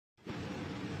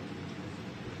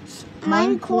my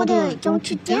recorder. Don't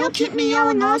you dare kick me out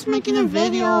when I was making a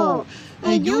video.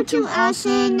 And you too,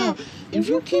 Allison. If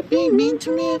you keep being mean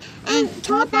to me and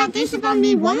talk bad things about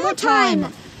me one more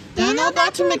time, then I'm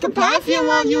about to make a bad video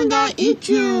on you and I'll eat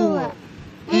you.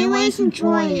 Anyways,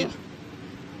 enjoy.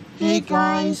 Hey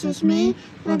guys, it's me,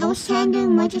 Little Sender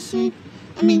Emergency.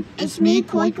 It's me,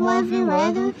 Coico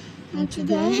rather. And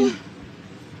today,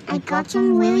 I got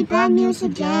some really bad news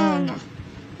again.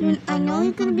 I know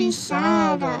you're gonna be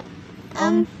sad.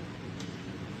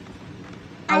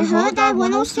 I heard that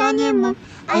Little Sender,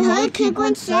 I heard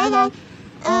Kigwin say that,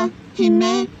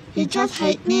 he just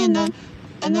hate me and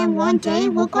then one day,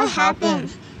 look what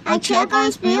happened. I checked on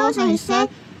his videos and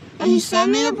he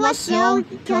sent me to Brazil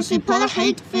because he put a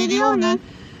hate video and then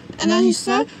he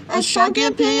said, I shall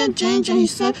get paid in change, and he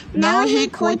said, now I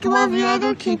hate Coico every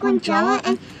other Kigwin Java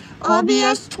and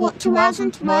RBS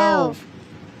 2012.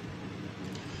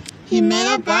 He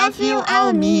made a bad video out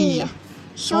of me.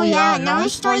 So yeah, now I'm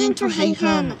starting to hate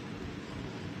him.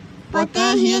 But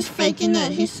then he is faking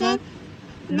it. He said,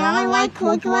 now I like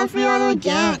Coico every other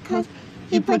again, because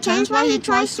he pretends like he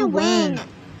tries to win.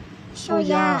 So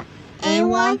yeah,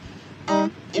 anyone,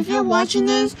 if you're watching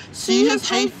this, see his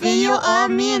hate video of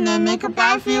me and then make a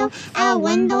bad video out of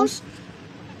Windows.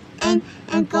 And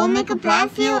go make a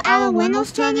bad video out of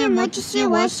Windows 10 emergency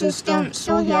alert system.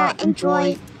 So yeah,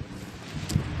 enjoy.